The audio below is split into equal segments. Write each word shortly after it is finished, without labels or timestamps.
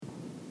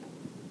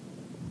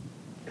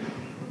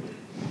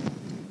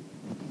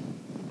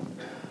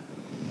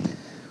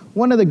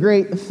One of the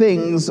great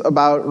things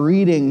about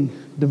reading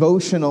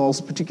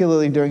devotionals,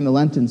 particularly during the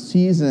Lenten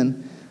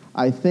season,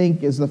 I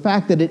think, is the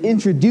fact that it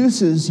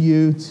introduces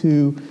you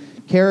to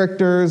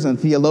characters and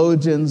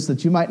theologians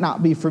that you might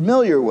not be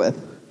familiar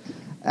with.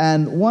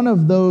 And one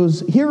of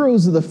those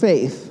heroes of the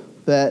faith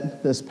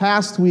that this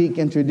past week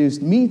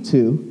introduced me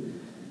to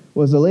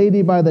was a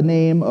lady by the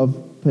name of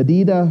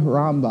Padida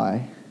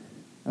Rambai.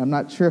 I'm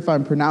not sure if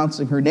I'm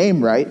pronouncing her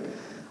name right,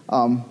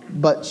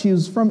 but she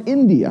was from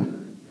India.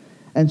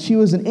 And she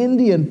was an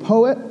Indian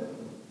poet,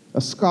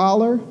 a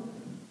scholar,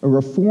 a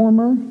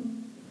reformer,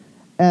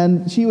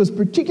 and she was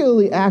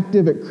particularly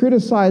active at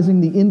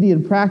criticizing the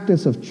Indian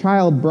practice of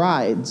child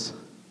brides.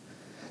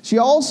 She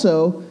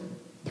also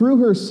threw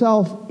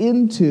herself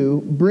into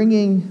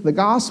bringing the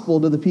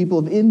gospel to the people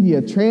of India,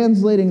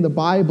 translating the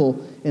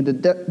Bible into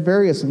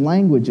various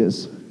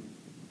languages.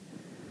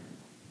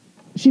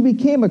 She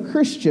became a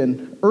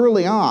Christian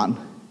early on,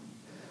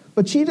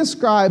 but she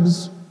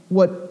describes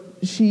what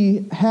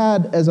she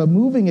had as a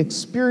moving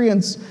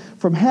experience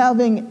from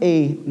having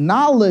a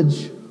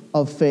knowledge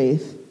of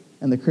faith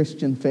and the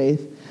Christian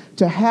faith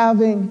to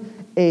having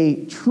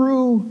a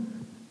true,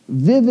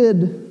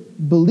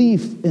 vivid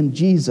belief in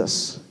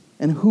Jesus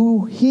and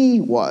who he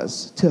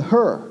was to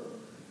her.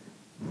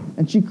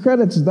 And she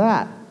credits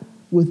that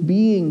with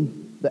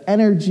being the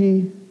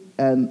energy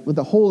and with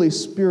the Holy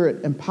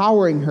Spirit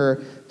empowering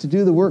her to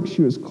do the work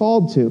she was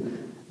called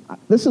to.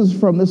 This is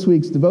from this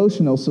week's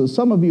devotional, so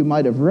some of you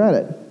might have read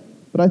it,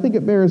 but I think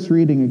it bears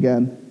reading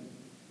again.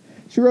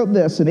 She wrote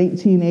this in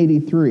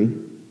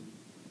 1883.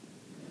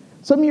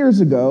 Some years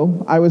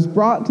ago, I was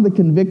brought to the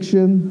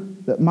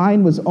conviction that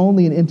mine was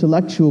only an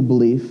intellectual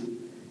belief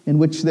in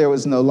which there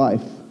was no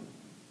life.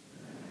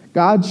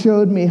 God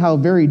showed me how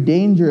very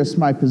dangerous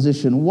my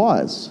position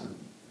was,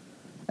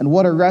 and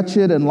what a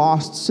wretched and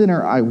lost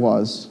sinner I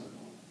was,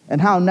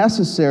 and how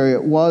necessary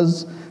it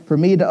was for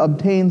me to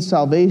obtain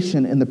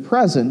salvation in the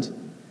present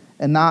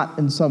and not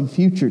in some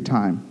future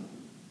time.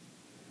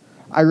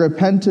 I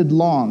repented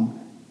long.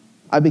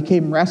 I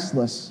became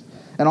restless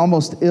and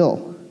almost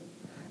ill,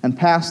 and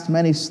passed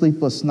many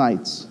sleepless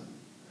nights.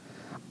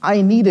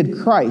 I needed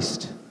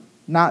Christ,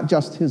 not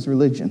just his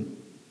religion.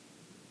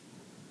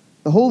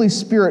 The Holy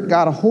Spirit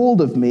got a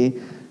hold of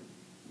me,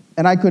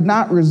 and I could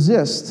not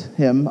resist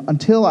him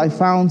until I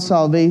found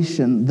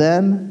salvation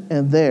then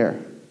and there.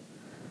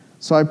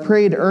 So I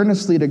prayed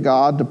earnestly to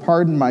God to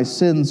pardon my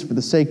sins for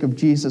the sake of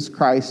Jesus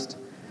Christ,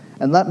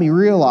 and let me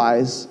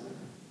realize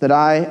that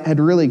I had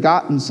really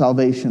gotten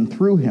salvation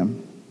through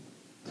him.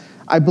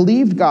 I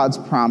believed God's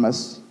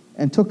promise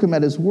and took him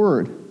at his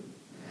word.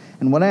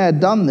 And when I had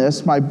done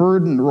this, my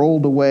burden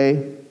rolled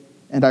away,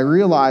 and I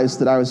realized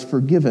that I was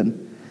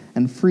forgiven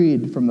and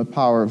freed from the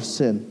power of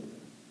sin.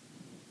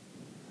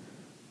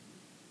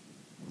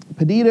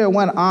 Padida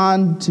went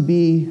on to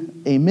be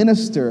a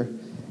minister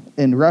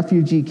in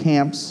refugee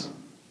camps.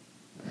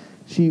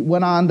 She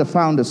went on to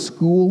found a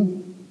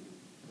school.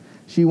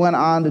 She went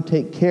on to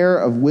take care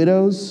of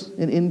widows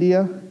in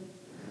India.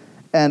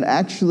 And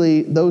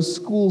actually, those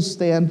schools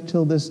stand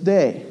till this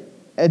day,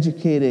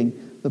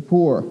 educating the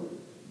poor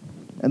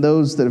and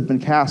those that have been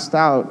cast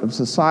out of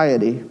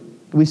society.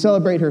 We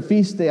celebrate her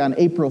feast day on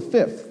April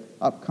 5th,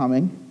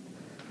 upcoming.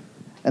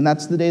 And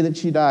that's the day that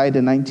she died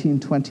in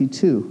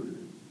 1922.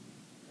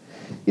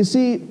 You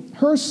see,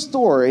 her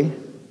story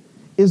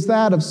is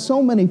that of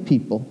so many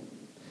people.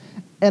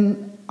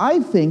 And I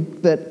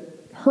think that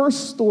her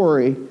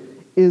story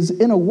is,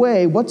 in a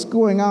way, what's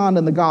going on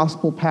in the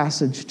gospel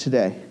passage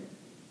today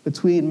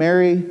between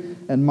Mary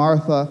and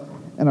Martha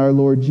and our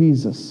Lord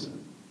Jesus.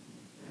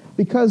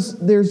 Because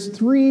there's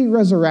 3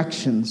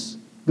 resurrections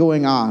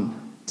going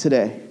on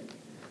today.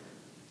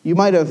 You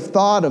might have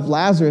thought of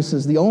Lazarus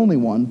as the only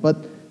one, but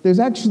there's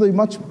actually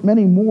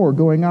many more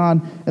going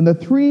on. And the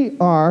 3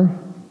 are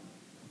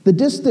the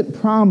distant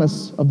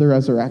promise of the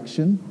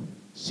resurrection,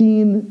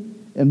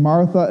 seen in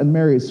Martha and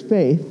Mary's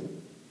faith,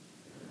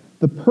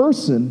 the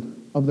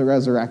person of the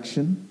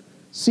resurrection,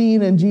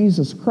 seen in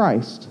Jesus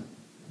Christ,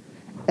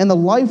 and the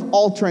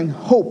life-altering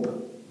hope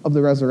of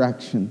the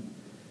resurrection,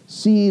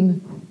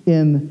 seen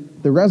in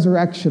the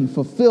resurrection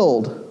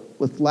fulfilled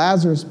with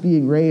Lazarus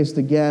being raised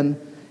again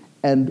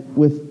and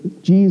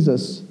with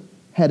Jesus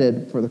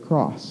headed for the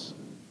cross.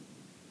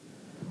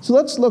 So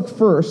let's look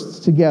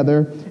first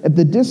together at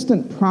the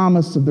distant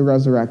promise of the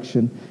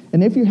resurrection.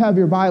 And if you have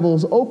your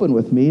Bibles, open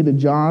with me to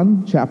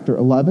John chapter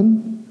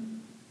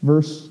 11,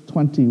 verse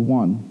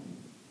 21.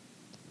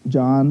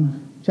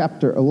 John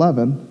chapter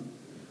 11,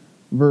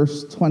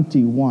 verse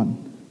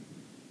 21.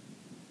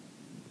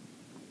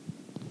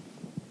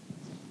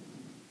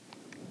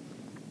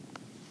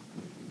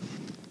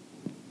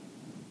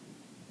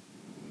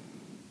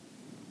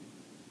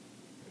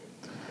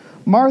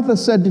 Martha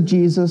said to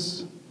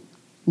Jesus,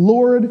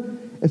 "Lord,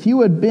 if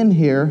you had been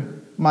here,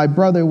 my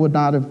brother would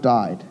not have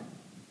died."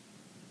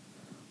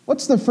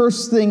 What's the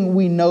first thing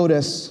we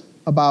notice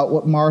about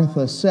what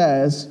Martha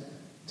says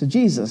to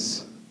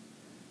Jesus?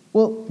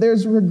 Well,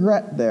 there's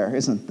regret there,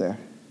 isn't there?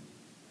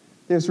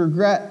 There's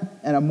regret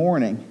and a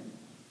mourning.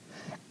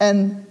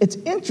 And it's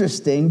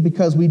interesting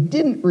because we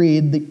didn't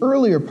read the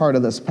earlier part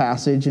of this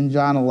passage in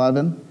John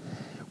 11,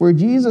 where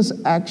Jesus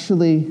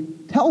actually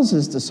tells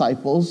his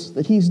disciples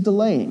that he's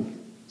delaying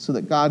so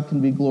that God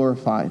can be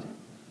glorified,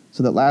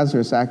 so that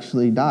Lazarus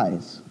actually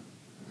dies.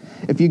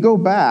 If you go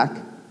back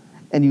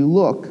and you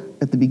look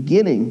at the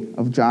beginning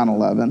of John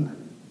 11,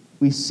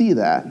 we see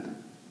that.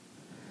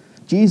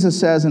 Jesus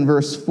says in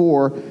verse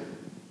 4,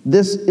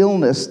 "This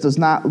illness does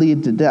not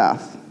lead to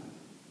death,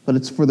 but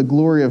it's for the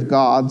glory of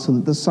God, so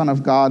that the Son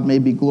of God may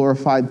be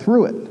glorified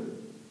through it."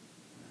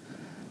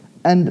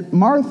 And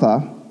Martha,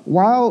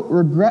 while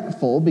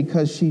regretful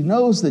because she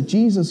knows that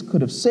Jesus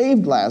could have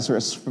saved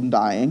Lazarus from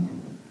dying,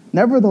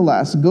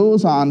 nevertheless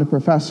goes on to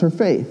profess her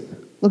faith.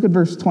 Look at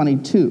verse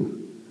 22.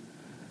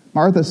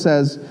 Martha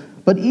says,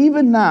 "But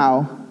even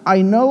now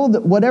I know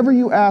that whatever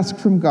you ask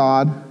from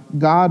God,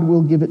 God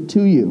will give it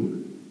to you."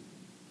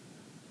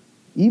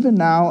 Even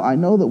now I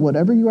know that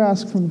whatever you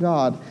ask from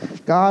God,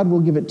 God will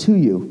give it to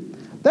you.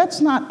 That's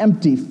not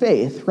empty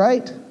faith,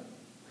 right?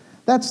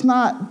 That's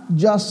not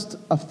just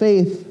a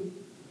faith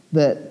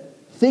that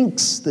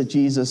thinks that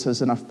Jesus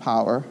has enough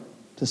power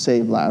to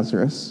save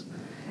Lazarus.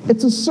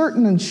 It's a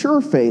certain and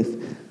sure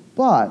faith,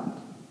 but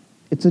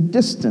it's a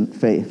distant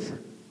faith.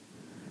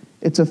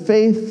 It's a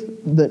faith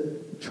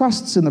that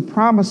trusts in the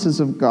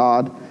promises of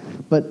God,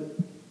 but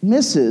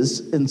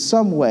misses in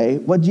some way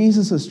what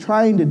Jesus is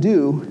trying to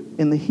do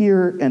in the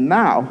here and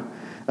now,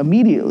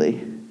 immediately.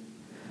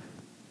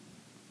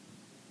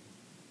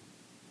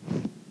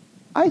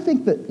 I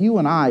think that you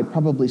and I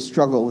probably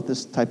struggle with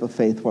this type of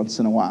faith once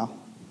in a while,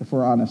 if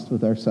we're honest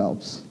with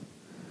ourselves.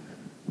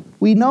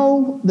 We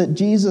know that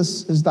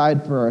Jesus has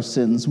died for our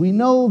sins. We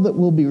know that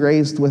we'll be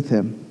raised with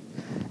him.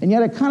 And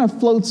yet it kind of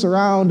floats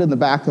around in the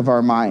back of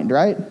our mind,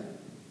 right?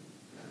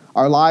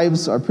 Our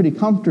lives are pretty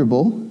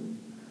comfortable,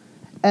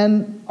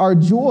 and our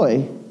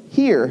joy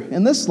here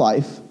in this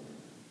life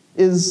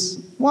is,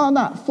 well,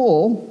 not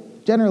full,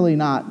 generally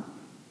not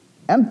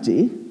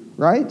empty,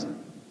 right?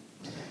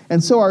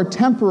 And so our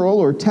temporal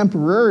or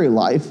temporary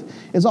life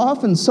is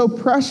often so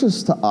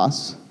precious to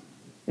us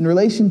in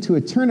relation to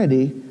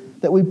eternity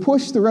that we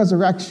push the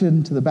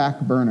resurrection to the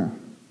back burner.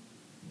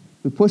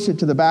 We push it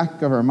to the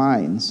back of our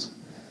minds.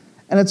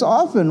 And it's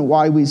often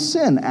why we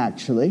sin,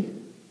 actually.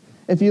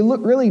 If you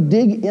really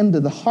dig into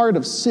the heart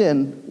of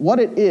sin, what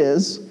it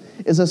is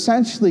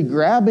essentially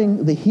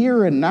grabbing the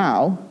here and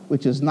now,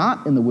 which is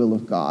not in the will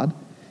of God,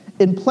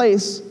 in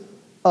place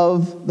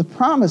of the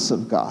promise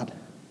of God,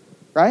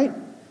 right?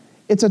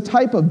 It's a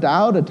type of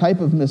doubt, a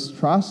type of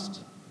mistrust,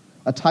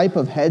 a type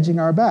of hedging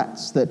our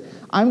bets, that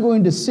I'm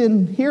going to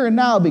sin here and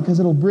now because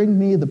it'll bring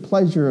me the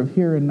pleasure of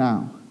here and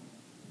now.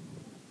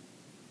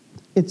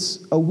 It's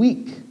a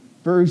weak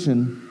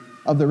version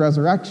of the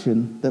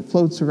resurrection that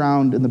floats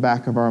around in the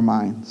back of our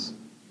minds.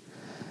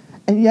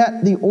 And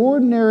yet, the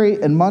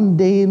ordinary and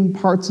mundane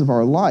parts of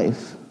our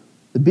life,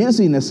 the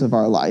busyness of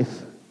our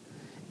life,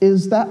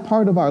 is that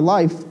part of our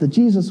life that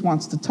Jesus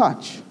wants to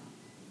touch.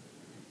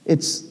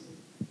 It's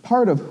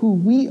part of who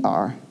we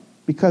are,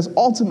 because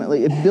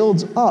ultimately it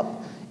builds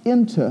up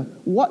into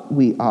what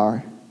we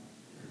are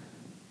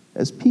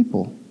as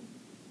people.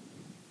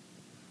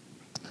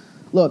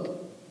 Look,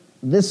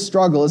 this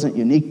struggle isn't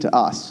unique to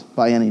us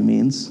by any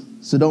means,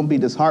 so don't be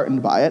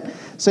disheartened by it.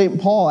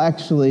 St. Paul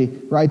actually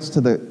writes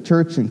to the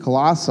church in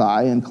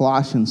Colossae in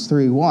Colossians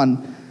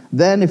 3:1,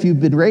 "Then if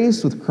you've been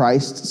raised with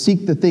Christ,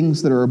 seek the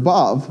things that are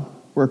above,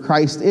 where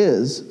Christ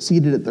is,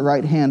 seated at the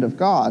right hand of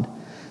God.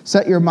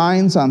 Set your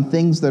minds on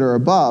things that are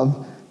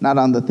above, not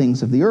on the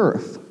things of the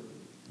earth."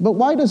 But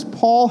why does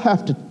Paul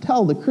have to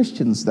tell the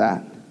Christians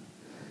that?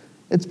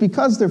 It's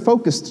because they're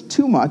focused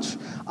too much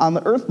on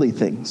the earthly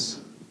things.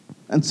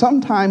 And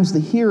sometimes the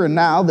here and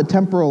now, the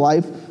temporal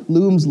life,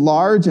 looms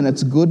large in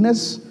its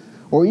goodness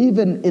or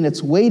even in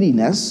its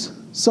weightiness,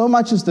 so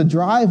much as to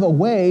drive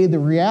away the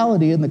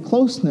reality and the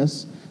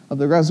closeness of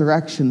the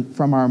resurrection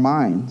from our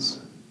minds.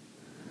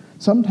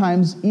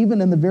 Sometimes even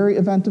in the very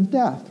event of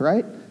death,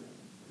 right?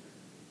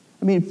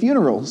 I mean,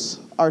 funerals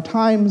are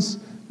times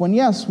when,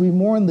 yes, we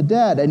mourn the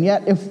dead, and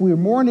yet if we're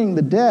mourning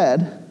the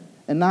dead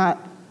and not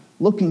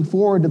looking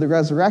forward to the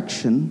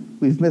resurrection,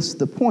 we've missed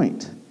the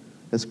point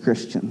as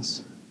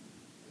Christians.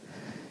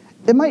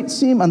 It might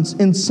seem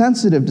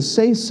insensitive to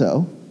say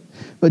so,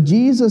 but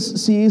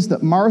Jesus sees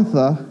that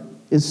Martha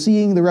is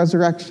seeing the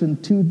resurrection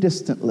too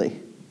distantly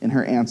in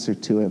her answer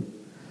to him.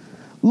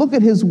 Look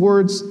at his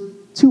words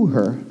to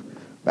her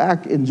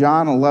back in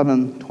John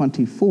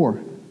 11:24.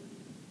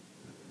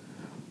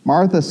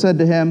 Martha said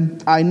to him,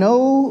 "I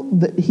know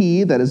that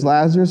he, that is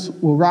Lazarus,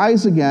 will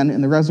rise again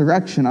in the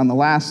resurrection on the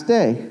last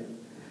day."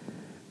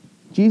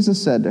 Jesus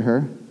said to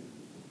her,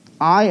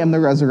 "I am the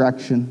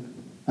resurrection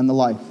and the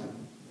life.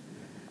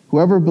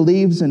 Whoever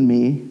believes in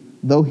me,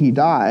 though he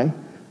die,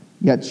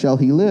 yet shall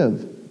he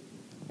live.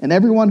 And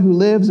everyone who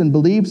lives and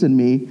believes in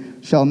me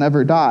shall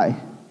never die.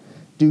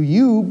 Do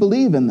you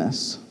believe in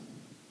this?"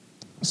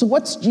 So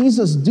what's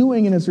Jesus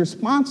doing in his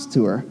response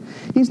to her?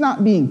 He's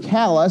not being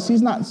callous.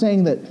 He's not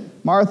saying that,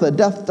 "Martha,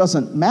 death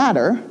doesn't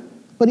matter,"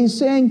 But he's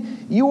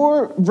saying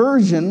your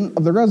version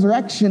of the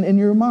resurrection in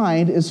your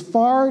mind is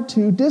far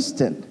too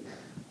distant.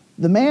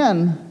 The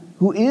man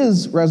who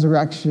is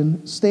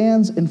resurrection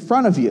stands in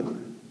front of you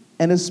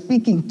and is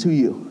speaking to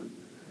you.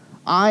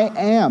 I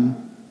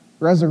am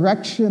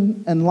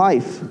resurrection and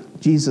life,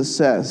 Jesus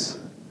says.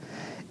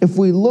 If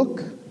we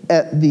look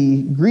at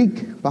the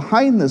Greek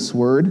behind this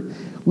word,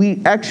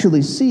 we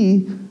actually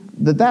see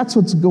that that's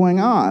what's going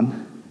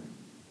on.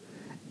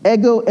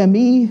 Ego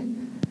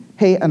emi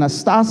he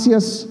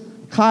Anastasios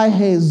kai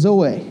he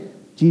zoe,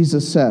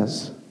 Jesus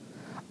says.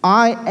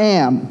 I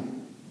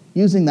am,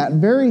 using that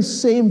very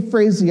same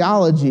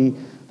phraseology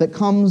that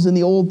comes in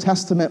the Old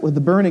Testament with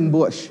the burning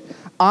bush.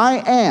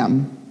 I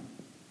am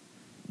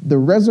the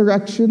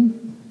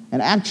resurrection,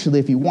 and actually,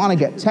 if you want to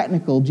get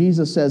technical,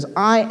 Jesus says,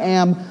 I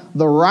am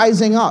the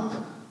rising up,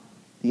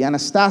 the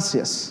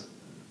Anastasios.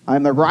 I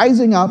am the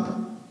rising up,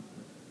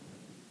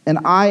 and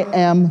I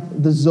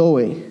am the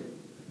Zoe,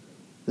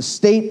 the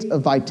state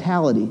of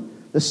vitality,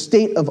 the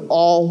state of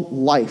all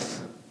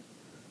life.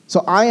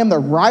 So I am the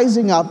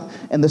rising up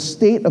and the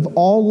state of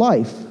all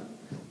life,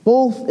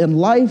 both in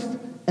life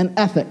and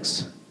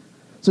ethics.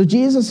 So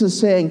Jesus is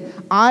saying,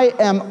 I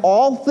am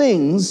all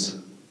things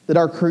that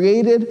are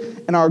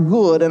created and are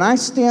good, and I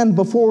stand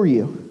before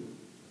you,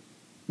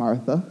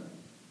 Martha.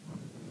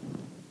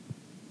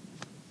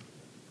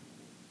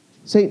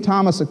 St.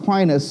 Thomas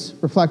Aquinas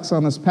reflects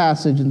on this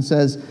passage and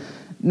says,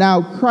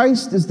 now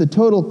Christ is the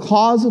total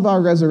cause of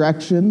our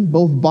resurrection,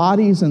 both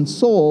bodies and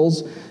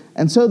souls,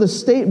 and so the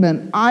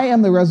statement, I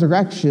am the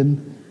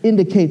resurrection,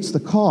 indicates the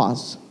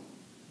cause.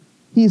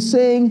 He's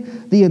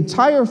saying the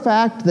entire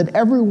fact that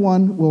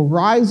everyone will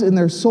rise in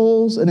their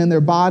souls and in their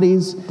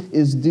bodies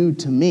is due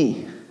to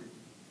me.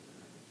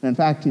 And in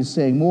fact, he's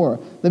saying more.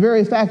 The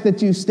very fact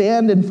that you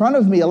stand in front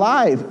of me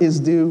alive is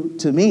due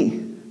to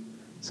me,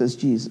 says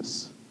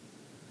Jesus.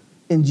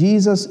 In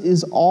Jesus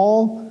is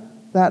all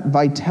that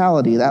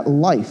vitality, that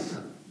life,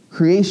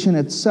 creation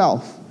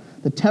itself,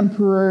 the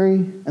temporary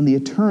and the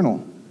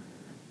eternal.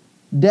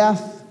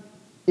 Death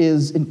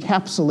is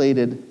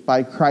encapsulated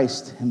by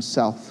Christ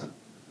himself.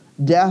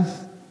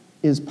 Death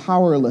is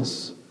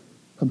powerless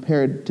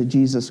compared to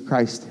Jesus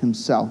Christ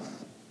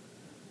himself.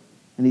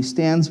 And he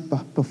stands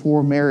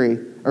before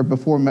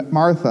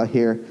Martha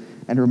here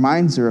and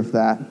reminds her of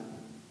that.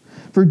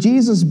 For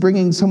Jesus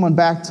bringing someone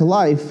back to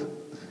life,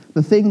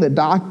 the thing that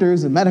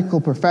doctors and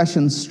medical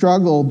professions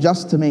struggle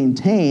just to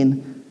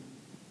maintain,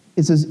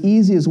 is as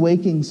easy as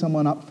waking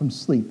someone up from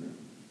sleep.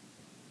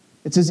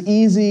 It's as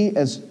easy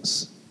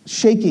as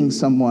shaking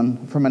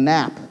someone from a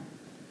nap.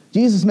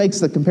 Jesus makes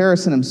the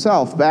comparison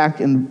himself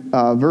back in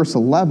verse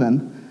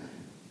 11.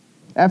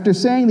 After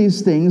saying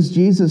these things,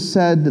 Jesus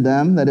said to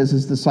them, that is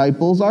his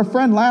disciples, our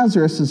friend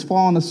Lazarus has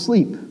fallen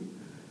asleep,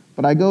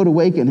 but I go to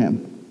waken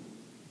him.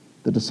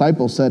 The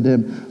disciples said to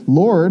him,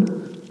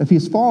 Lord, if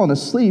he's fallen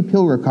asleep,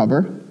 he'll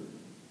recover.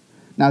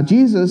 Now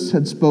Jesus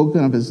had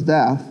spoken of his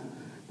death,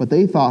 but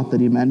they thought that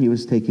he meant he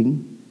was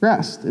taking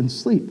rest and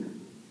sleep.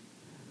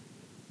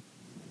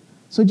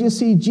 So do you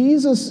see,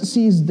 Jesus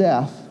sees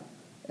death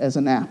as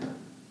a nap.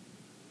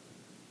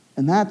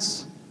 And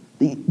that's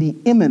the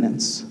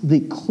imminence,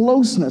 the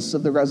closeness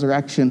of the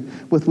resurrection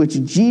with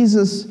which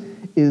Jesus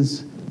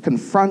is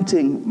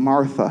confronting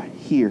Martha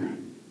here.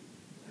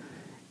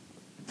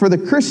 For the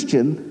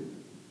Christian,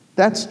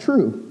 that's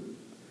true.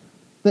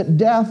 That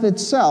death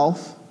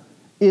itself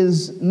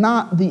is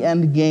not the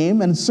end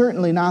game and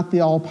certainly not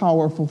the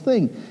all-powerful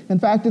thing. In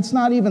fact, it's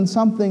not even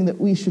something that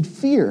we should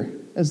fear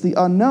as the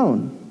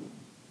unknown.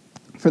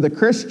 For the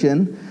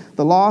Christian,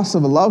 the loss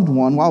of a loved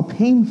one, while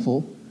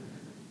painful,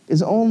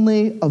 is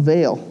only a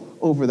veil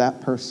over that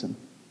person.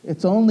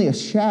 It's only a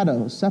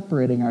shadow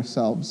separating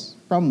ourselves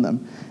from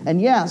them. And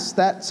yes,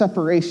 that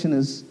separation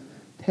is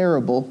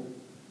terrible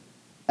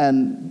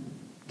and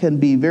can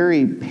be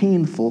very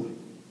painful.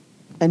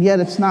 And yet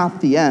it's not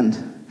the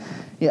end.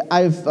 Yeah,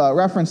 I've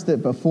referenced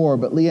it before,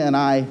 but Leah and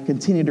I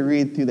continue to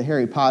read through the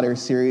Harry Potter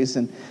series,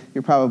 and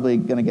you're probably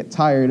going to get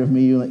tired of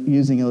me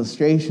using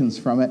illustrations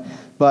from it.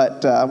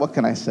 But what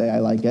can I say? I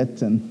like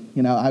it. And,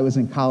 I was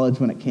in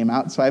college when it came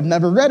out, so I've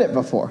never read it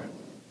before.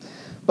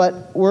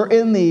 But we're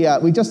in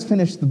we just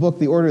finished the book,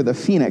 The Order of the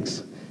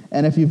Phoenix.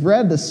 And if you've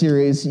read the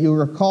series, you'll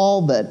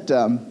recall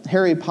that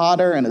Harry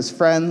Potter and his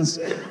friends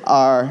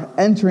are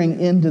entering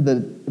into the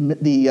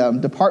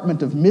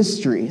Department of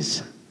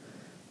Mysteries.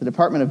 The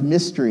Department of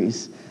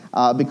Mysteries,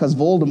 because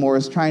Voldemort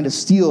is trying to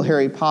steal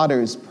Harry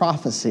Potter's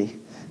prophecy.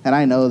 And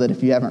I know that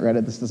if you haven't read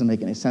it, this doesn't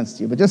make any sense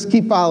to you, but just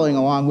keep following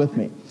along with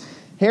me.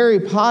 Harry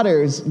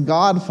Potter's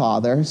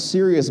godfather,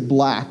 Sirius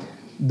Black,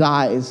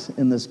 dies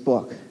in this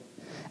book.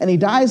 And he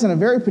dies in a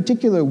very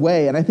particular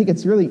way, and I think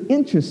it's really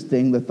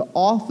interesting that the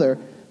author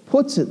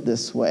puts it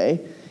this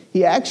way.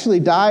 He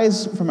actually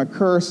dies from a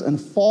curse and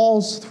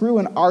falls through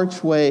an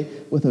archway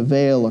with a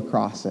veil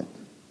across it.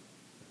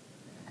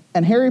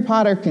 And Harry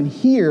Potter can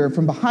hear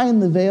from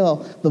behind the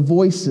veil the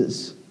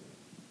voices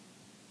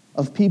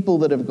of people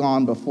that have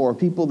gone before,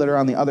 people that are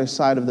on the other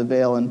side of the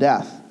veil in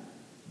death.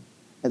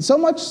 And so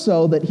much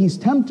so that he's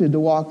tempted to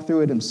walk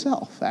through it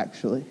himself,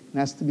 actually, and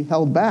has to be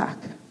held back.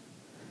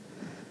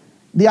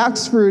 The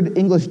Oxford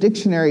English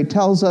Dictionary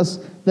tells us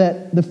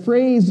that the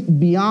phrase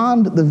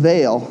beyond the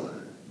veil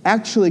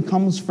actually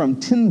comes from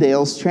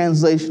Tyndale's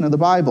translation of the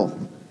Bible.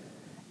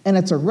 And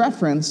it's a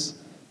reference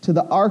to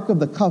the Ark of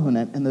the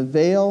Covenant and the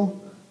veil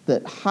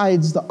that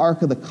hides the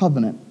Ark of the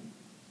Covenant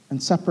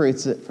and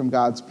separates it from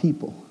God's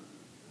people.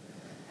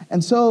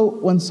 And so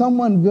when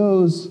someone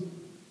goes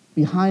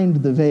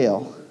behind the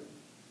veil,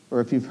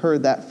 or if you've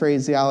heard that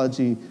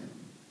phraseology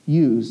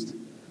used,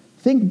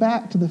 think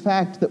back to the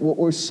fact that what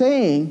we're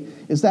saying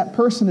is that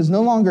person is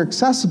no longer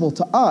accessible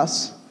to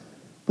us,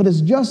 but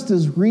is just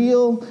as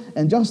real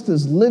and just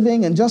as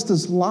living and just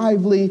as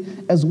lively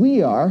as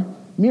we are,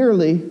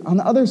 merely on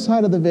the other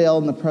side of the veil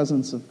in the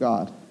presence of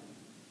God.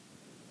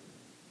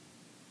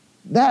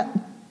 That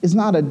is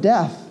not a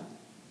death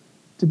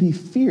to be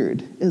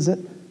feared, is it?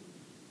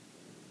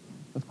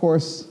 Of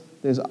course,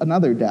 there's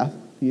another death,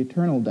 the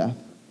eternal death,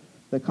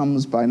 that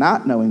comes by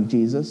not knowing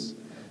Jesus.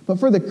 But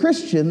for the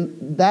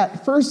Christian,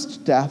 that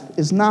first death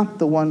is not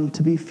the one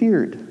to be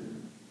feared.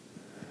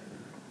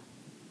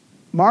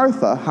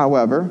 Martha,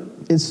 however,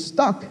 is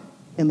stuck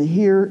in the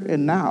here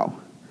and now,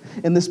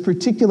 in this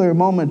particular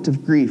moment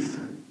of grief.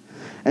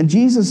 And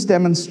Jesus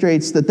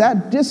demonstrates that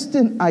that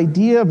distant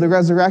idea of the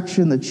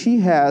resurrection that she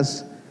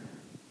has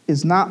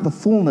is not the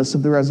fullness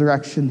of the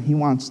resurrection he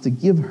wants to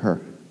give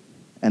her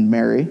and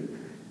Mary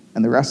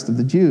and the rest of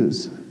the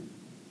Jews.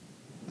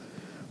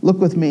 Look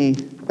with me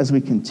as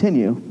we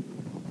continue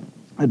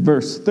at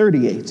verse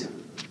 38.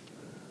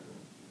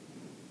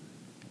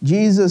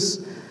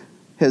 Jesus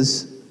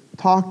has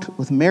talked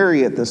with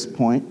Mary at this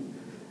point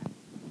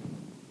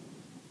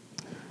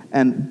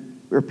and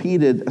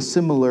repeated a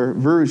similar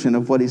version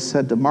of what he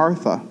said to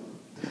Martha.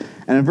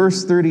 And in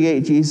verse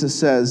 38, it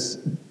says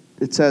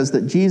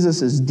that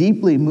Jesus is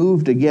deeply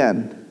moved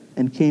again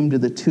and came to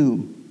the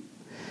tomb.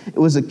 It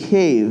was a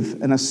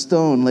cave, and a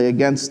stone lay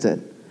against it.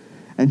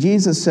 And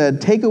Jesus said,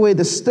 "Take away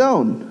the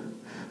stone."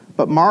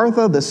 But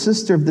Martha, the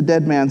sister of the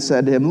dead man,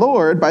 said to him,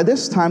 "Lord, by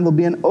this time there'll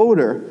be an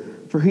odor,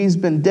 for he's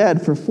been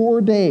dead for 4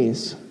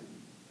 days."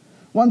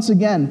 Once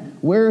again,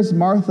 where is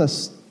Martha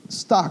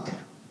stuck?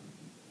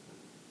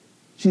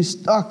 She's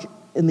stuck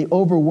in the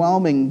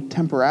overwhelming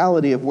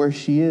temporality of where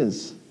she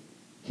is,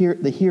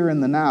 the here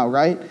and the now,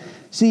 right?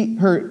 See,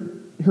 her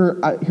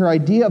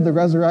idea of the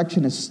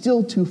resurrection is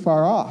still too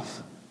far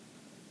off.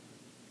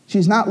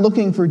 She's not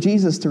looking for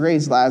Jesus to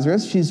raise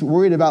Lazarus. She's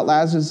worried about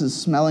Lazarus'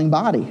 smelling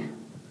body,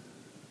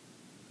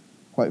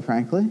 quite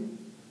frankly.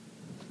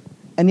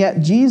 And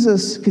yet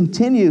Jesus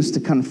continues to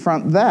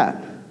confront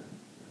that.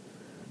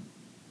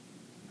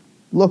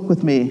 Look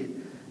with me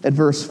at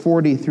verse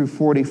 40 through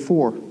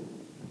 44.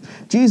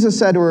 Jesus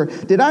said to her,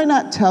 "Did I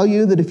not tell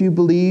you that if you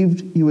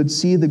believed, you would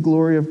see the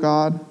glory of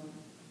God?"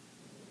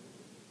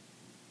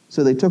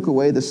 So they took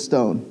away the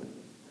stone.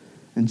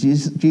 And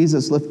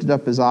Jesus lifted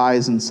up his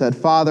eyes and said,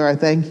 "Father, I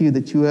thank you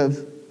that you have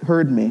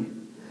heard me.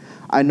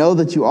 I know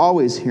that you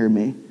always hear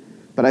me,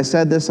 but I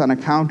said this on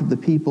account of the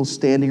people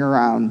standing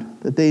around,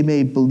 that they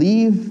may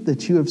believe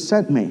that you have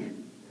sent me."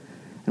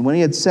 And when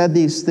he had said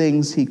these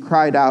things, he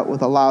cried out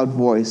with a loud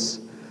voice,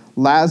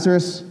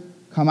 "Lazarus,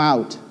 come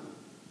out.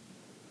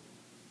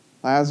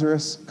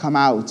 Lazarus, come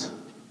out."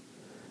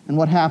 And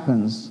what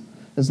happens?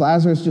 Does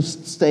Lazarus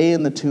just stay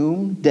in the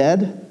tomb,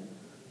 dead?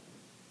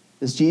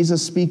 Does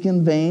Jesus speak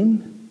in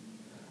vain?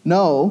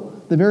 No,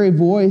 the very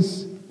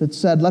voice that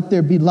said, "Let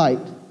there be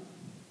light,"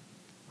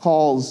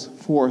 calls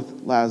forth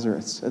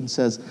Lazarus and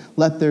says,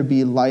 "Let there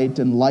be light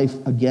and life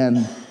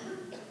again.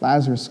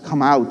 Lazarus,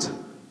 come out."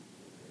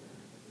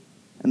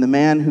 And the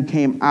man who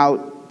came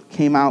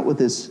out with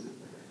his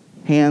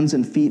hands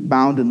and feet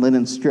bound in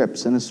linen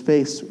strips and his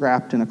face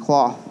wrapped in a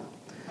cloth.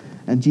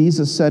 And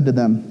Jesus said to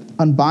them,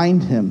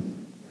 "Unbind him,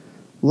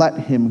 let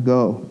him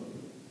go."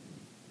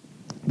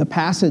 The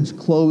passage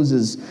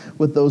closes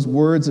with those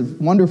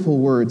wonderful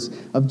words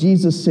of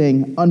Jesus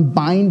saying,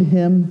 "Unbind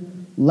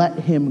him, let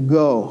him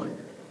go."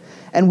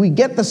 And we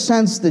get the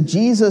sense that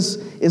Jesus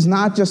is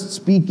not just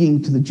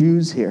speaking to the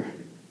Jews here,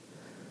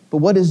 but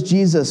what is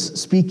Jesus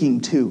speaking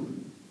to?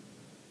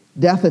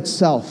 Death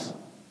itself.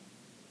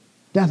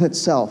 Death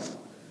itself.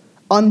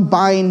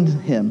 Unbind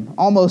him,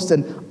 almost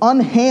an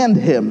unhand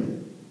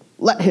him,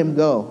 let him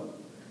go.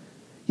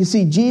 You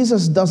see,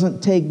 Jesus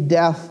doesn't take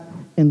death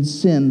and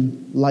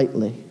sin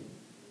lightly.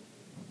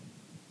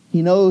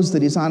 He knows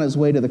that he's on his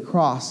way to the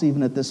cross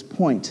even at this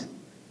point.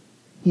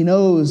 He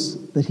knows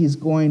that he's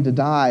going to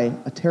die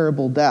a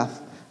terrible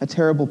death, a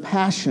terrible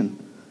passion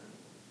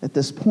at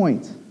this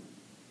point.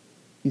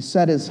 He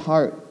set his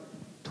heart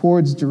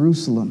towards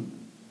Jerusalem.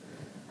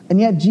 And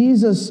yet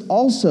Jesus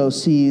also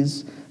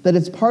sees that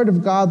it's part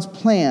of God's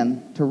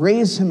plan to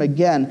raise him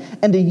again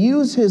and to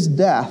use his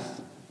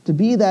death to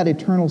be that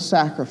eternal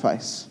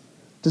sacrifice,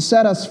 to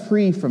set us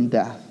free from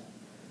death,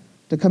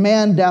 to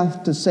command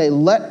death to say,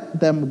 "Let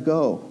them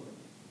go."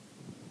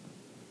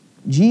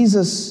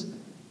 Jesus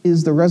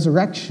is the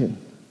resurrection,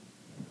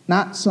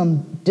 not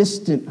some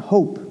distant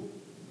hope,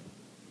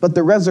 but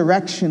the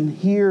resurrection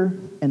here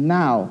and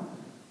now,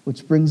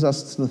 which brings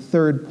us to the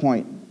third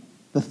point,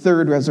 the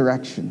third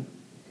resurrection.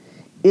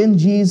 In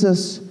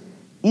Jesus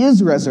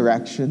is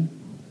resurrection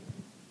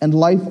and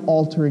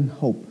life-altering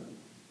hope.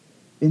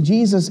 In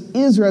Jesus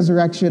is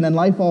resurrection and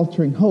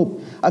life-altering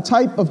hope, a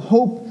type of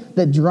hope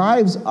that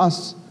drives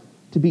us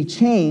to be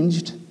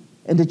changed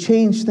and to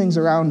change things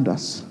around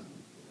us.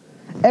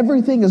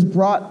 Everything is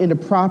brought into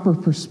proper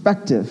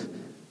perspective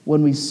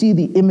when we see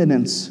the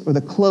imminence or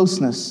the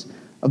closeness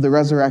of the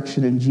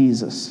resurrection in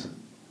Jesus.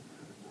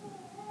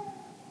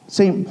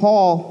 St.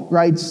 Paul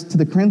writes to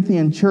the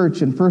Corinthian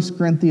church in 1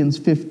 Corinthians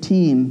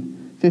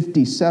 15,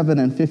 57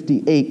 and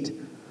 58,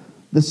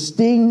 "The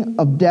sting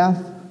of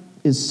death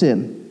is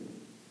sin,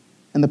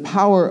 and the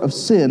power of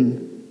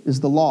sin is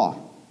the law.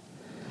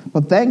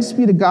 But thanks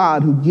be to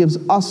God who gives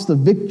us the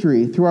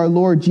victory through our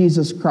Lord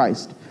Jesus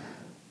Christ.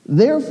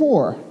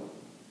 Therefore,"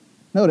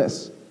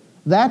 notice,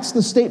 that's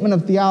the statement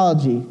of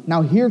theology.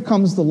 Now here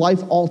comes the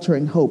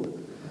life-altering hope.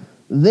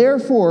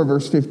 "Therefore,"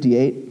 verse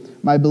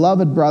 58, "my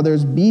beloved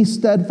brothers, be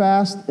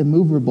steadfast,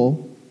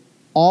 immovable,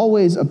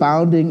 always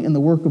abounding in the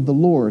work of the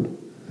Lord,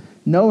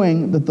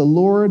 knowing that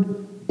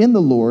in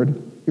the Lord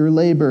your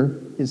labor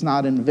is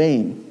not in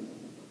vain."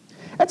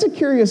 That's a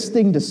curious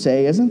thing to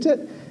say, isn't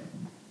it?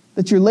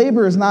 That your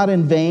labor is not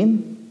in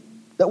vain,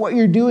 that what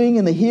you're doing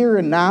in the here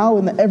and now,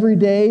 in the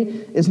everyday,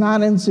 is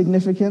not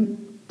insignificant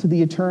to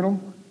the eternal.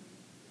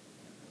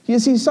 You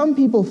see, some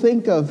people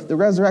think of the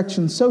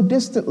resurrection so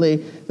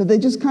distantly that they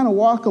just kind of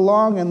walk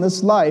along in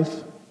this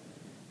life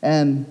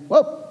and,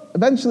 well,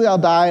 eventually I'll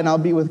die and I'll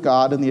be with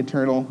God in the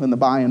eternal, in the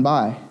by and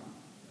by. I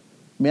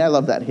mean, I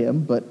love that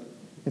hymn, but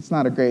it's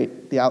not a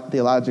great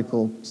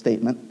theological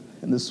statement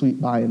in the sweet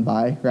by and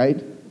by,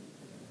 right?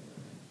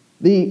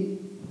 The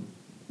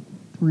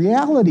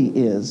reality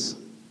is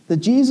that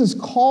Jesus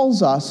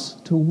calls us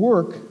to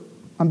work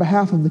on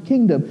behalf of the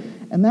kingdom,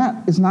 and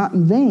that is not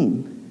in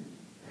vain.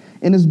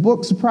 In his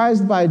book,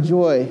 Surprised by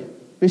Joy,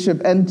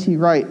 Bishop N.T.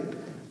 Wright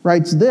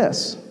writes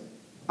this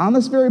on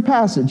this very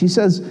passage. He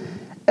says,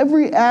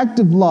 "Every act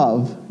of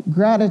love,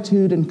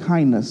 gratitude, and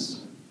kindness,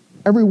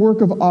 every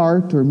work of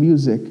art or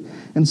music,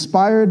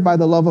 inspired by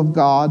the love of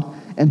God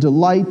and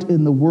delight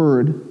in the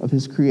word of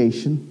his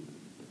creation,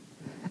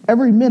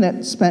 every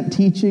minute spent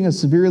teaching a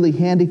severely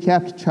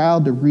handicapped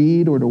child to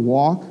read or to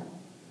walk,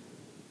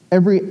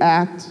 every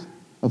act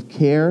of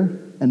care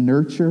and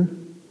nurture,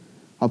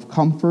 of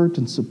comfort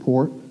and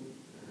support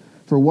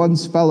for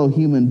one's fellow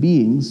human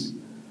beings,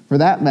 for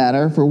that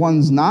matter, for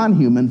one's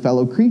non-human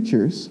fellow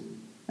creatures,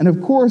 and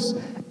of course,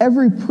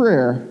 every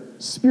prayer,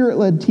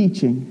 spirit-led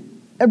teaching,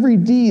 every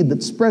deed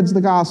that spreads the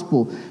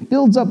gospel,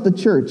 builds up the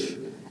church,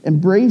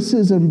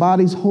 embraces and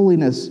embodies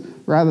holiness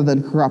rather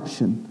than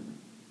corruption,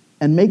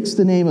 and makes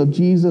the name of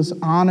Jesus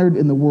honored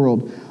in the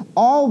world.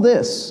 All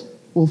this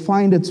will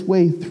find its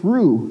way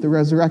through the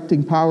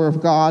resurrecting power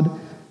of God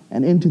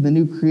and into the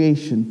new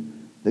creation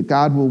that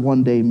God will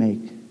one day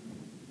make."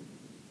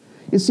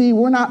 You see,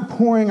 we're not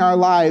pouring our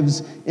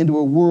lives into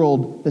a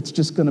world that's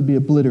just going to be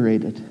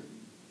obliterated.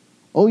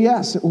 Oh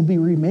yes, it will be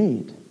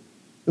remade.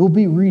 It will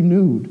be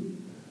renewed.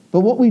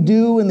 But what we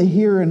do in the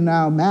here and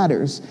now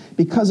matters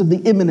because of the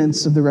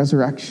imminence of the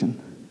resurrection.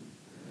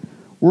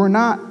 We're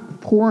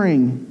not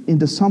pouring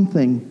into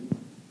something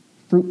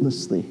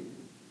fruitlessly,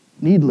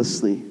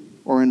 needlessly,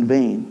 or in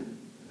vain.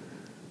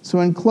 So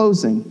in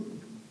closing,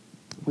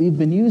 we've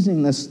been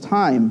using this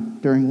time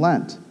during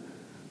Lent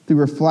through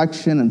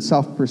reflection and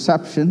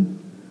self-perception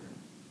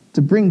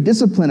to bring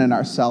discipline in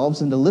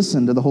ourselves and to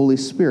listen to the Holy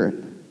Spirit,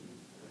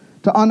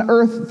 to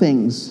unearth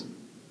things,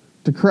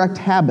 to correct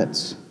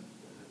habits.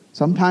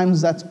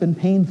 Sometimes that's been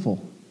painful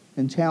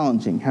and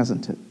challenging,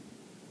 hasn't it?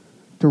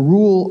 To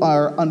rule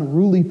our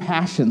unruly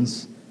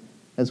passions,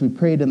 as we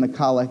prayed in the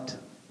collect,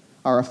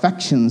 our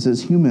affections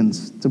as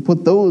humans, to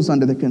put those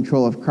under the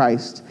control of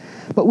Christ.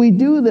 But we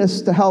do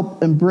this to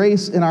help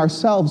embrace in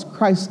ourselves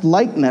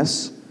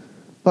Christ-likeness,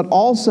 but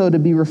also to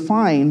be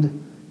refined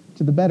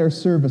to the better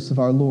service of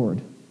our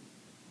Lord,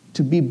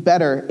 to be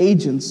better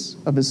agents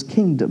of his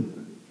kingdom.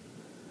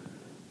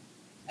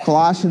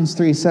 Colossians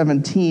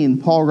 3:17,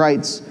 Paul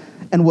writes,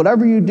 "And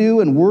whatever you do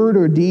in word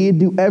or deed,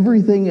 do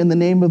everything in the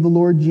name of the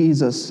Lord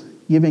Jesus,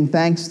 giving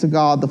thanks to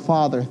God the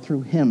Father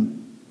through him."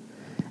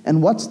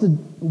 And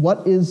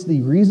what is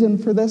the reason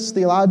for this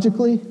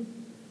theologically?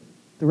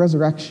 The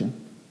resurrection.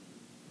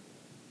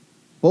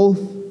 Both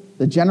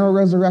the general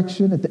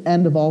resurrection at the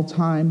end of all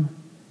time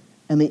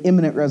and the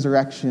imminent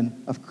resurrection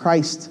of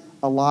Christ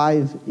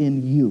alive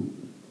in you.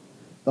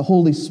 The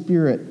Holy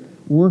Spirit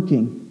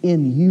working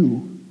in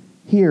you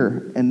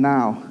here and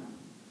now.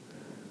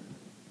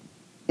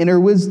 In her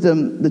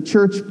wisdom, the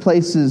church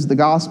places the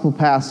gospel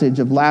passage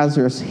of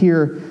Lazarus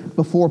here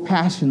before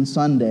Passion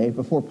Sunday,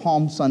 before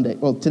Palm Sunday.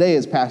 Well, today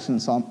is Passion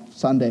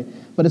Sunday,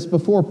 but it's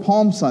before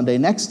Palm Sunday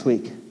next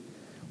week,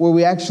 where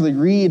we actually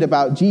read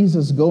about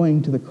Jesus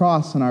going to the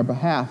cross on our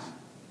behalf,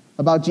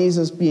 about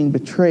Jesus being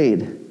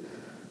betrayed,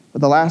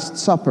 the Last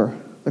Supper,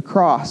 the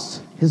cross,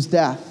 his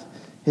death,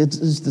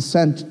 his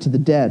descent to the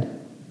dead.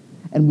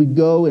 And we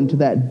go into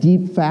that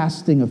deep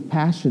fasting of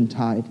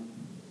Passiontide.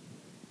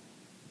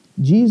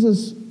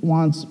 Jesus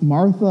wants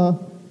Martha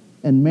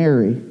and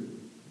Mary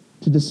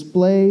to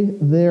display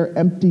their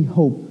empty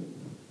hope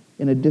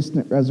in a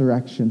distant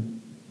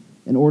resurrection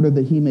in order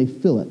that he may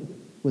fill it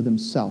with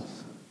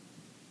himself.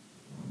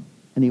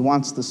 And he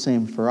wants the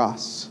same for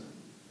us.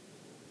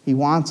 He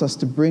wants us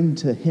to bring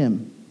to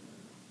him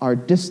our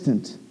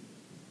distant,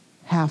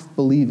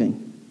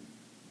 half-believing,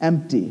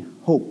 empty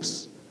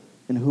hopes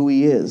in who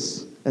he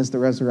is as the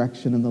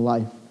resurrection and the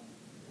life,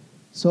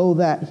 so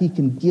that he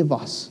can give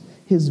us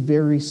his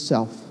very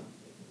self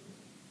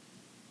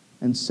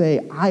and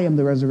say, I am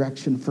the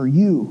resurrection for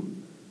you,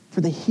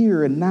 for the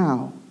here and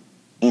now,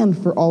 and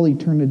for all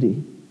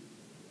eternity.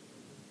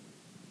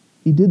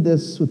 He did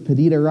this with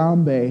Perdita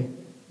Rambe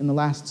in the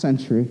last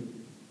century,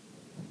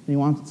 and he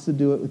wants to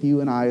do it with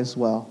you and I as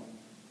well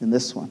in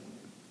this one.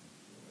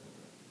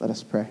 Let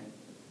us pray.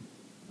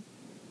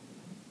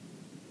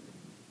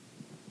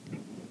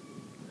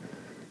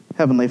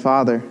 Heavenly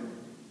Father,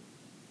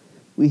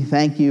 we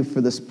thank you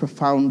for this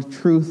profound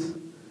truth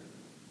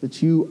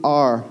that you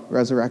are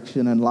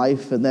resurrection and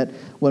life, and that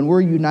when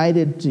we're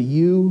united to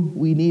you,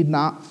 we need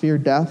not fear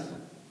death.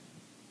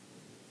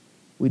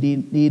 We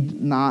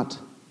need not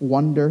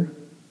wonder,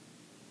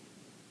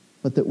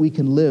 but that we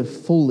can live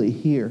fully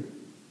here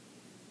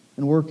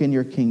and work in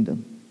your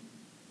kingdom.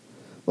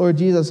 Lord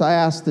Jesus, I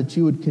ask that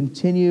you would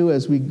continue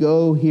as we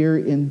go here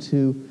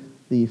into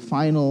the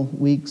final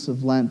weeks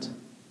of Lent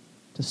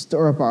to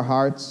stir up our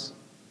hearts,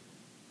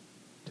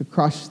 to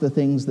crush the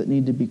things that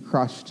need to be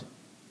crushed,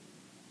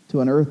 to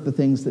unearth the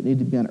things that need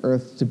to be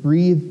unearthed, to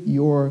breathe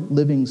your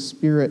living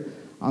Spirit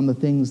on the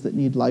things that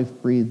need life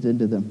breathed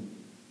into them.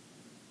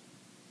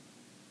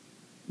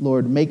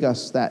 Lord, make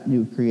us that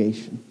new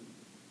creation.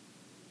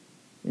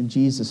 In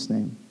Jesus'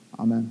 name,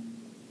 amen.